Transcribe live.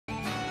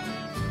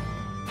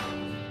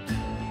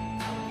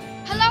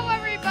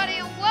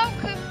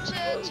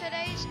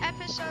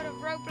episode of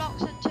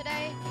Roblox, and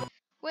today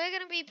we're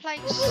going to be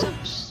playing some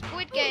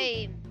Squid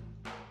Game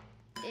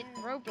in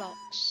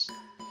Roblox.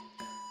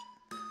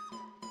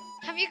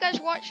 Have you guys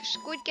watched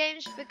Squid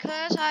Games?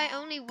 Because I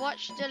only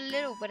watched a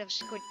little bit of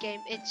Squid Game.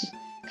 It's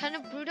kind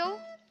of brutal,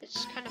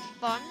 it's kind of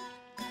fun.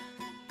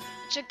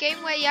 It's a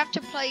game where you have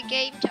to play a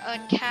game to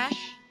earn cash.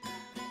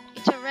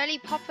 It's a really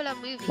popular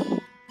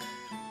movie.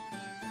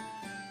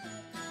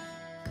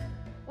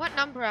 What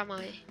number am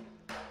I?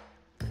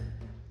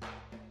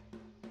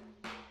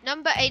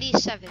 Number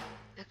 87.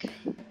 Okay.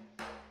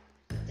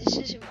 This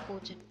is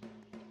important.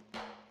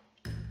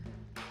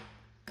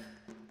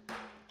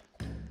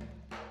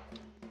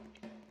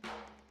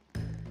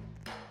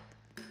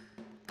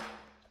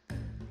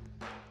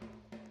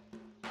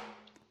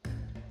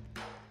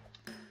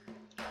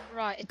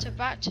 Right, it's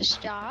about to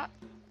start.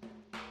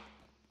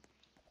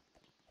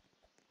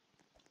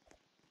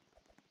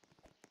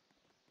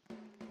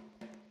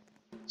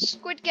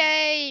 Squid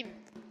Game!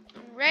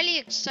 I'm really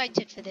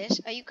excited for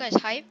this. Are you guys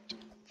hyped?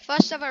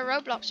 First ever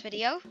Roblox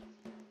video.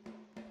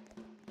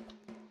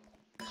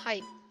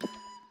 Hype.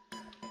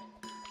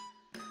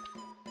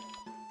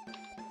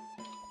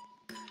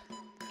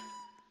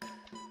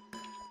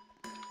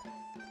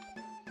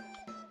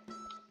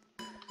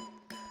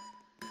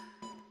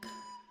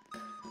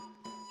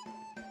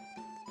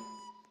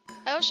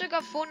 I also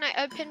got Fortnite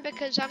open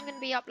because I'm going to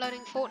be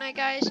uploading Fortnite,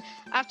 guys,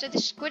 after the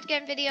Squid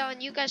Game video,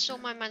 and you guys saw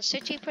my Man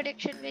City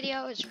prediction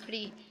video. It's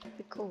pretty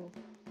cool.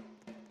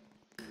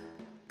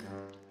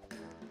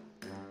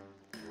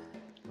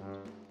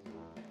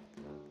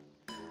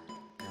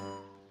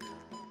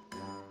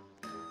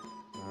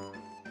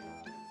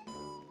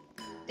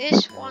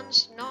 This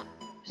one's not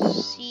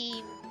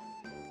seem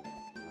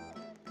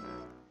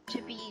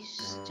to be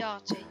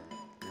starting.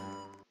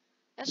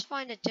 Let's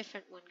find a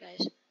different one,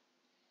 guys.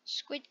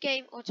 Squid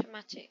Game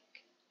automatic.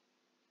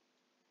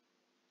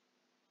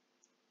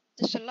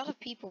 There's a lot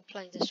of people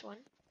playing this one.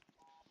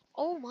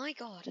 Oh my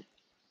god.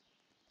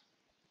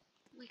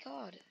 Oh my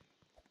god.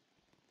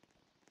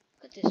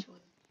 Look at this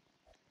one.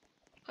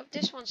 Hope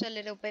this one's a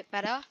little bit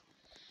better.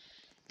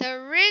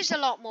 There is a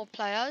lot more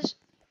players.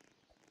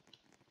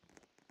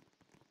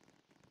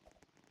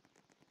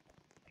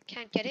 I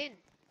can't get in.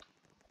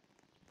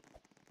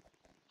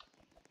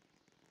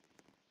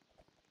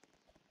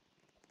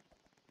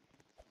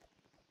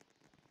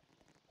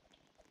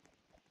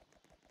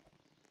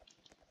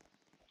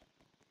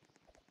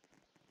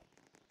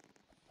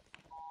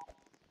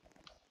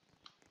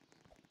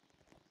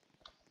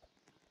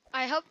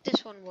 I hope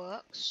this one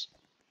works.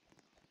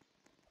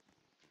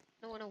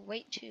 I don't want to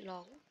wait too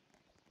long.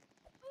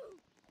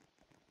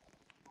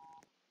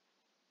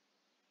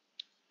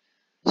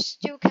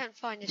 Still can't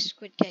find a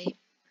Squid Game.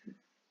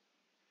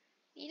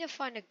 Need to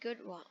find a good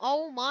one.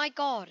 Oh my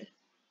god.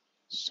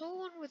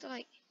 Saw one with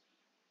like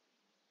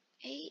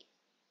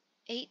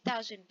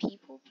 8,000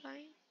 people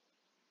playing.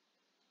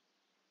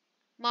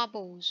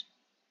 Marbles.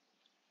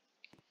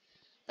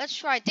 Let's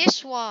try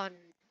this one.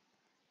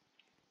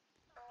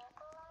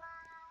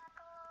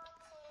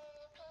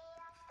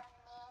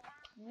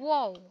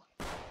 Whoa.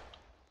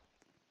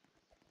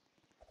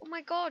 Oh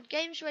my god,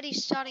 game's ready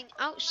starting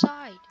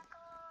outside.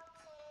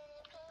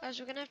 Guys,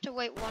 we're gonna have to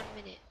wait 1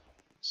 minute.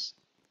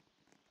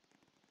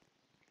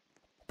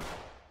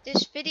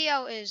 This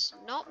video is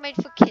not made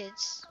for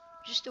kids,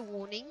 just a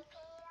warning.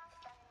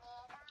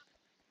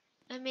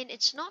 I mean,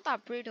 it's not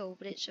that brutal,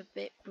 but it's a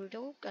bit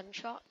brutal.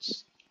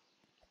 Gunshots.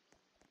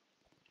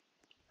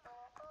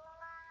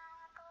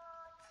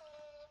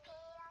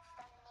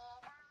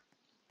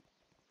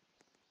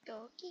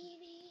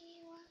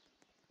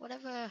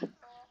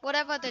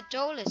 Whatever the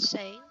doll is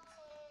saying.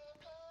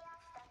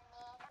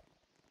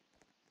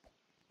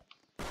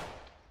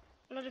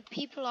 A lot of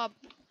people are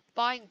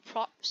buying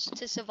props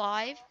to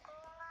survive.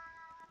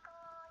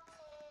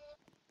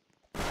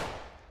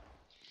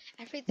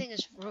 Everything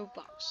is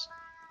Robux.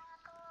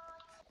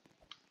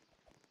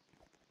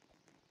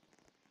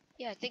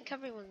 Yeah, I think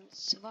everyone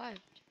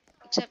survived.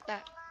 Except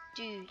that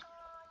dude.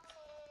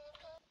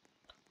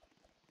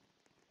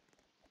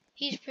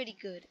 He's pretty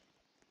good.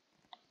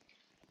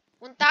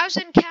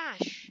 1,000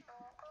 cash.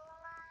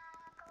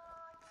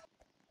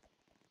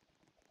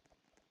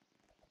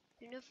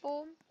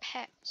 Uniform,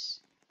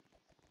 pets.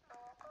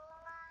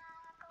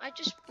 I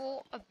just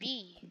bought a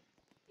bee.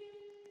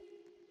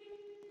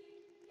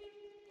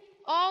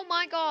 Oh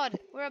my god,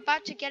 we're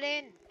about to get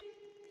in.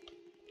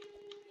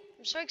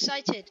 I'm so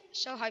excited,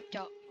 so hyped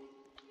up.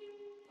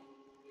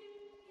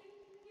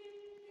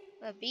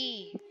 A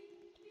bee.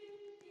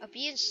 A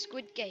bee in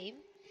Squid Game.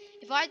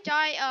 If I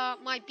die,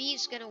 my bee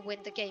is gonna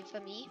win the game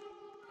for me.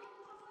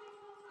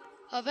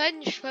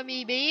 Avenge for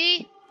me,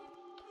 bee.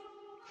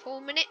 4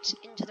 minutes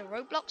into the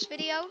Roblox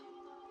video.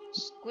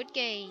 Squid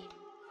Game.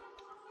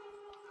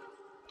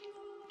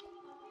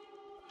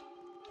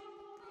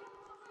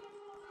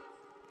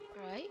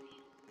 Right.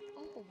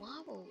 Oh,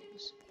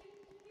 marbles.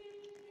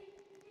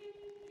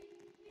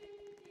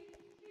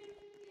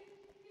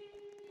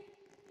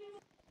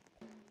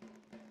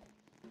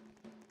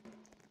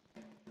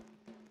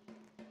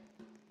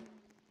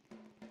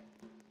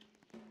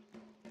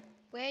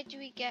 Where do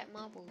we get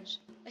marbles?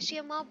 I see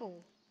a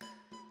marble.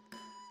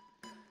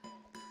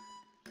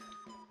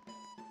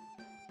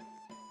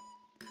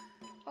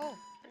 Oh,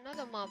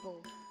 another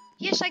marble.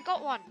 Yes, I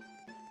got one.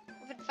 I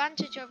have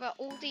advantage over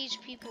all these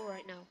people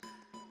right now.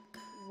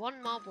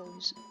 1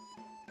 marbles.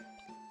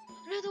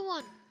 Another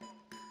one.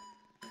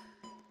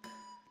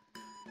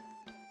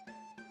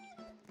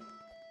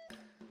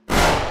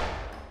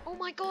 Oh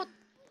my god.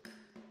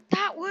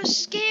 That was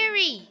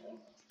scary.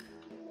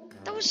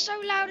 That was so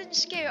loud and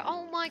scary.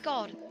 Oh my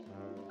god.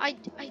 I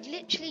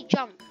literally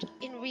jumped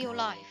in real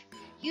life.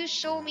 You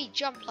saw me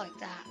jump like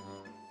that.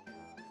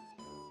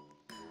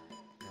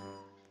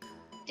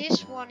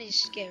 This one is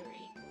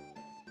scary.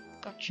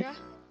 Gotcha.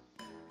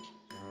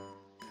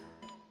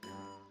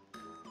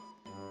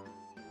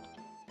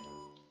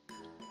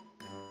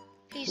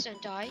 Please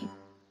don't die.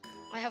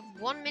 I have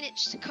 1 minute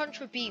to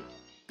contribute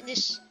in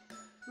this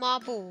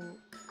marble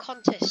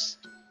contest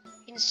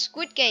in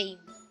Squid Game.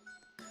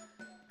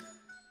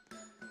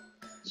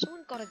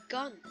 Someone got a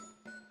gun.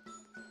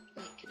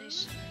 Wait, can I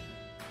see?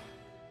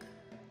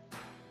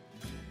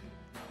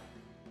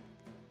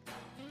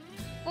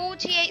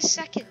 48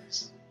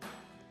 seconds.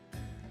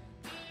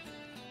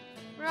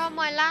 Where are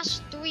my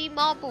last 3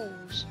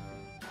 marbles?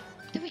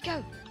 There we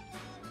go.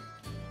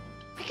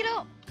 Pick it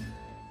up.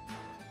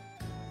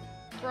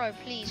 Bro,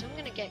 please, I'm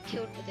gonna get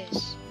killed for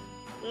this.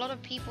 A lot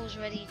of people's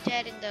already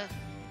dead in the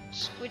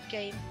Squid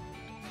Game.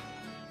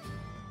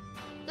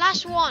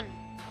 Last one.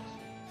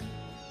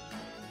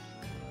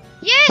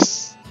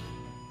 Yes!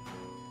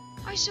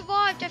 I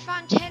survived. I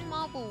found 10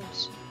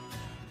 marbles.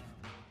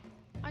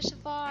 I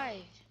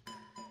survived.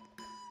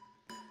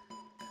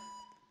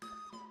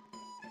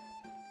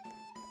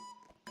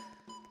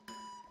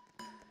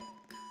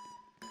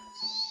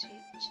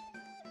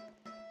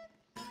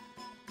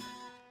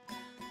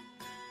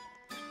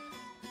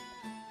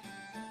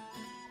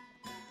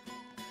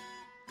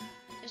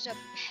 There's a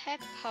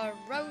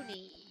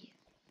pepperoni.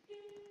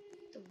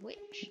 The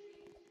witch.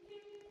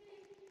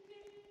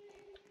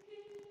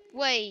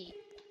 Wait.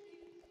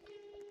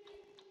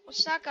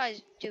 What's that guy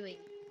doing?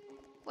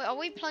 Wait, are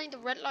we playing the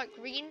red light,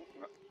 green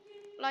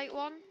light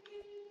one?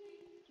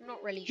 I'm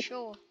not really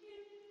sure.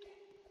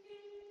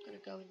 I'm gonna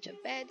go into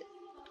bed.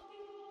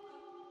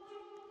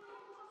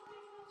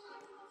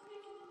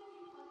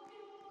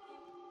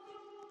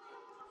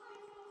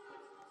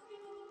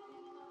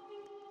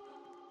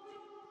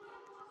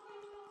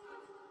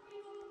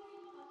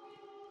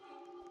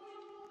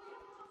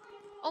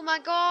 Oh my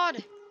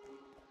god!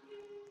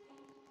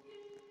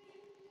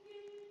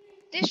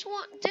 This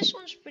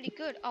one's pretty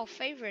good. I'll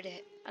favorite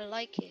it. I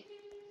like it.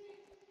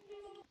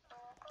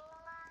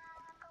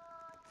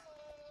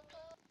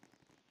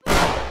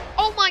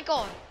 Oh my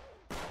god!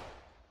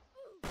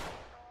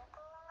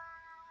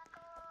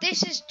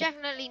 This is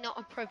definitely not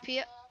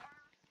appropriate.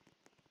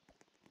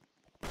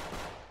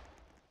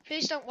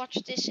 Please don't watch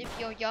this if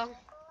you're young,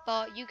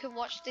 but you can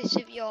watch this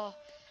if you're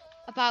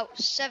about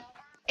 7,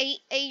 8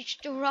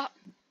 aged or up.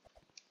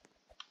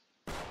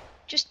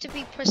 Just to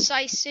be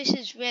precise, this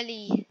is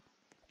really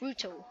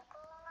brutal.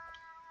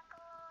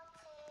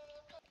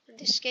 And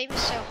this game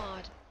is so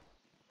hard.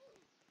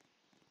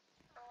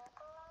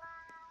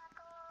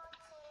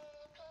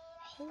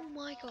 Oh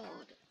my god.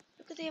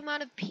 Look at the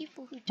amount of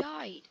people who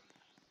died.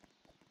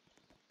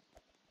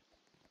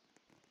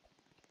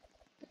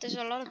 But there's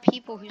a lot of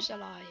people who's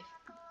alive.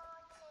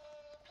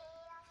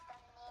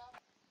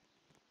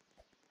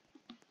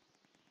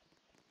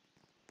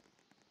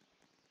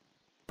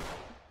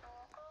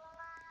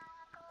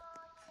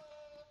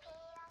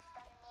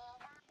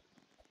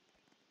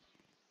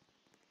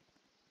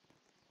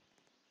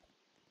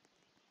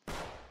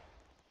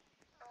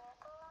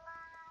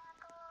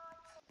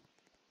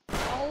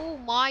 Oh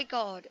my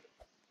god.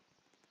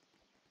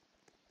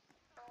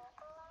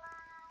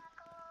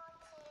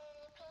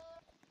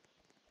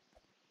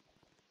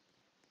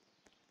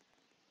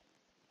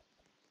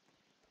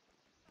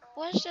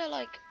 Why is there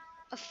like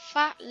a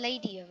fat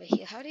lady over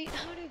here? How do you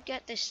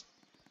get this?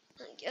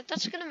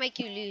 That's gonna make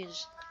you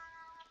lose.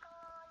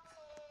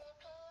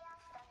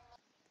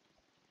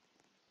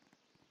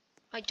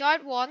 I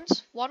died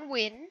once, 1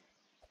 win.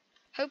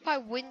 Hope I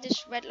win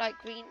this red light,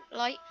 green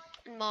light,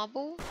 and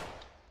marble.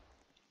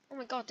 Oh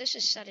my god, this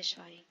is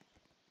satisfying.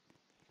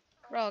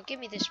 Bro, give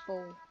me this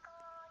ball.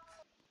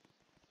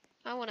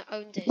 I want to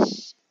own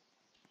this.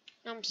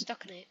 Now I'm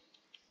stuck in it.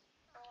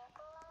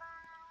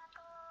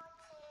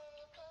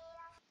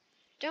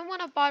 Don't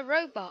want to buy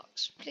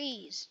Robux,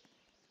 please.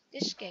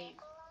 This game.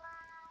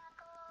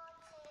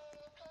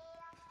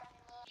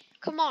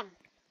 Come on.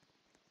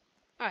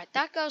 Alright,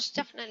 that girl's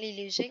definitely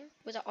losing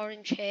with the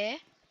orange hair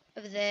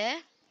over there.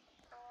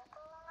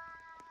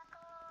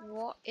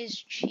 What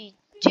is she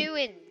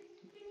doing?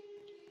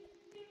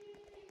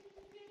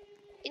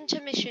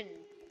 Intermission.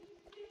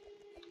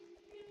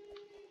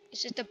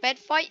 Is it the bed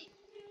fight?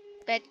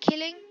 Bed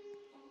killing?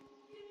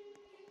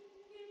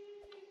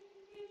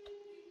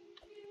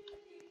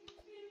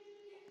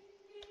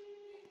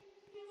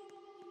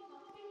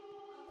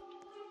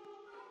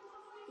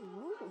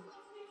 Ooh.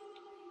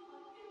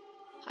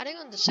 Hiding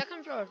on the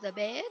second floor of the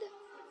bed.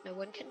 No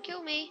one can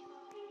kill me.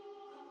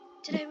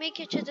 Did I make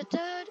it to the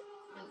third?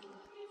 No.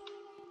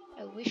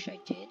 I wish I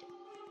did.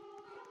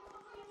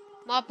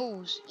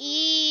 Marbles.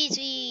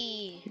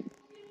 Easy.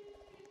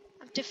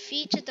 I've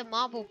defeated the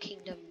Marble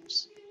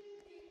Kingdoms.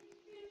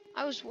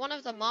 I was one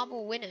of the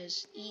marble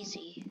winners.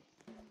 Easy.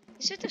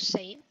 Is it the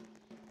same?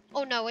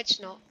 Oh no, it's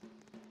not.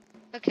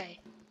 Okay.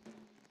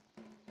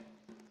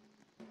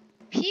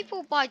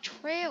 People buy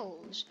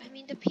trails. I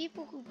mean, the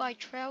people who buy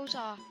trails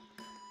are...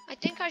 I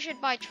think I should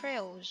buy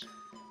trails.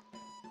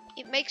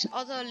 It makes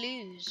other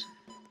lose.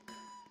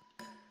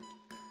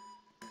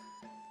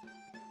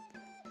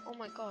 Oh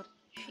my god,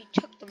 she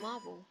took the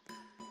marble.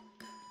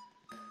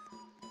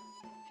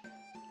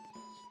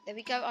 There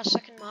we go, our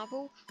second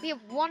marble. We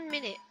have 1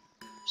 minute.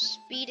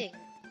 Speeding.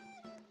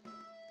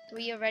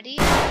 3 already.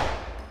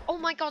 Oh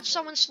my god,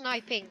 someone's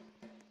sniping.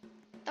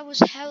 That was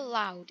hell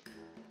loud.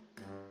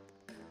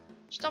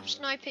 Stop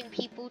sniping,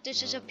 people.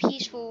 This is a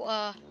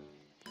peaceful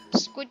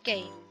Squid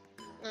game.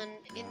 And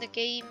in the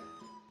game,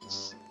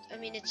 it's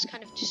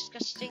kind of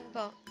disgusting,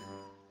 but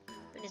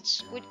when it's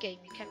Squid game,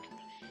 you can't.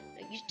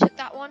 You took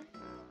that one.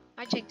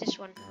 I take this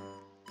one.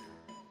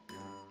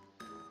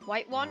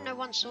 White one. No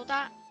one saw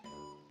that.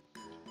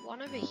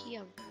 One over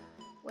here.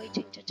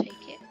 Waiting to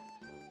take it.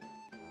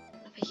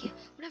 One over here.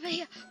 One over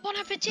here. Bon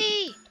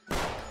appetit!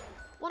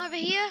 One over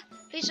here.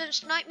 Please don't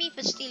snipe me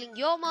for stealing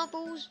your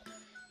marbles.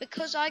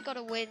 Because I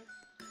gotta win.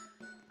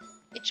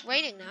 It's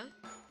raining now.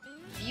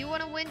 If you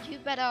wanna win, you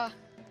better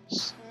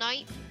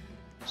snipe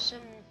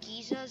some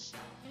geezers.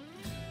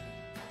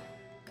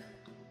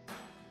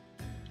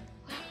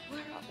 Where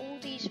are all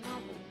these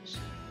marbles?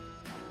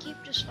 They keep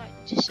just like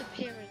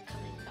disappearing,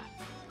 coming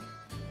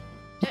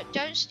back.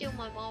 Don't steal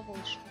my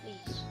marbles,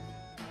 please.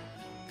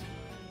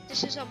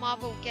 This is a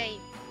marble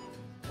game.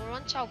 Or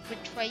once I'll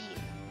betray you.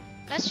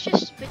 Let's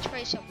just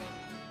betray someone.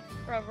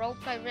 For a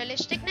roleplay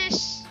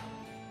realisticness.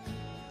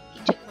 He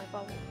took my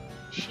bubble.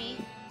 She.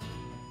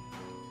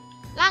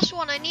 Last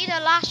one, I need a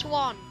last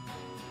one.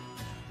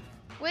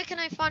 Where can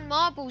I find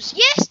marbles?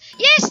 Yes!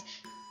 Yes!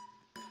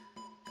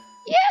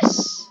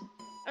 Yes!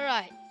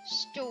 Alright,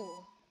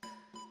 store.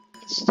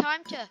 It's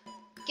time to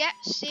get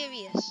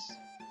serious.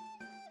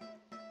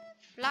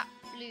 Flat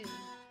blue.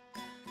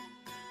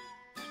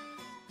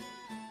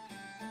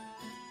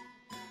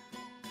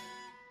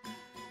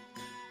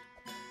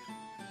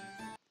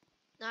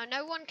 Now,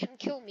 no one can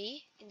kill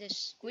me in this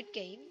Squid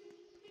game.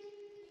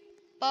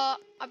 But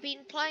I've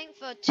been playing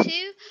for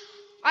 2.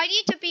 I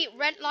need to beat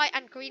red light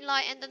and green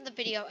light and then the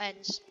video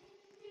ends.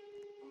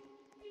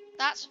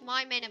 That's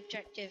my main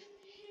objective.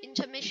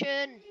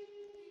 Intermission.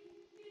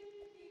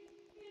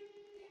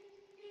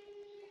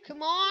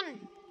 Come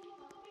on.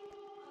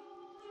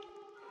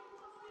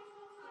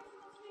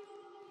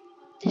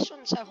 This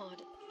one's so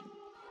hard.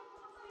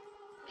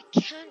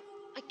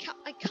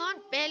 I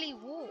can't barely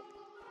walk.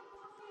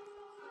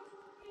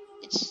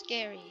 It's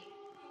scary.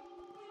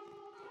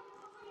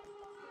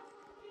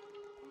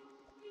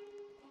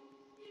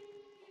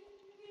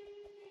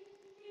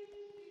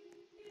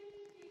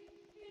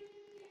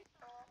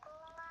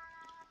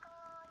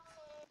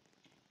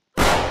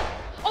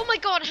 Oh my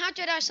god, how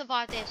did I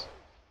survive this?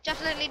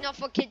 Definitely not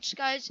for kids,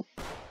 guys.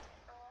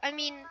 I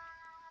mean,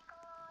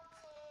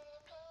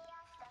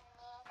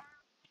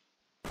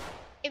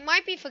 it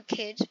might be for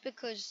kids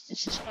because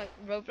this is like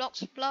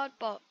Roblox blood,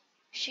 but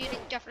shooting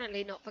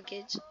definitely not for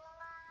kids.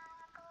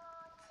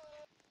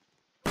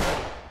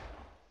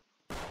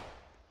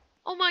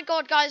 Oh my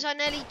god, guys, I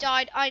nearly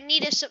died. I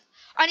need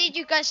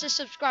you guys to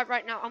subscribe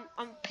right now.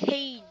 I'm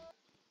pain.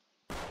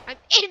 I'm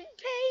in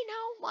pain.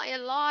 How am I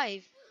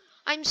alive?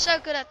 I'm so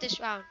good at this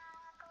round.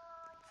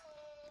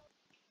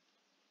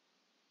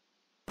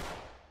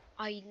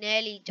 I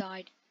nearly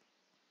died.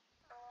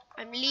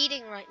 I'm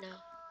leading right now.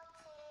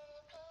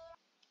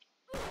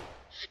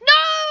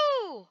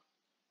 No!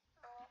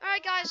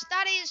 Alright guys,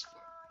 that is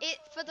it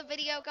for the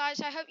video, guys.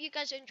 I hope you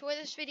guys enjoy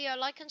this video.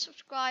 Like and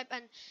subscribe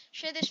and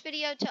share this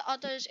video to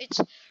others. It's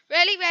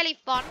really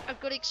fun, a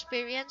good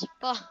experience,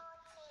 but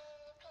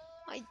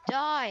I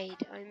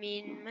died. I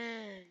mean,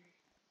 man.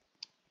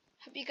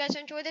 Hope you guys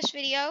enjoy this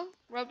video.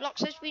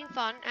 Roblox has been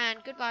fun,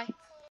 and goodbye.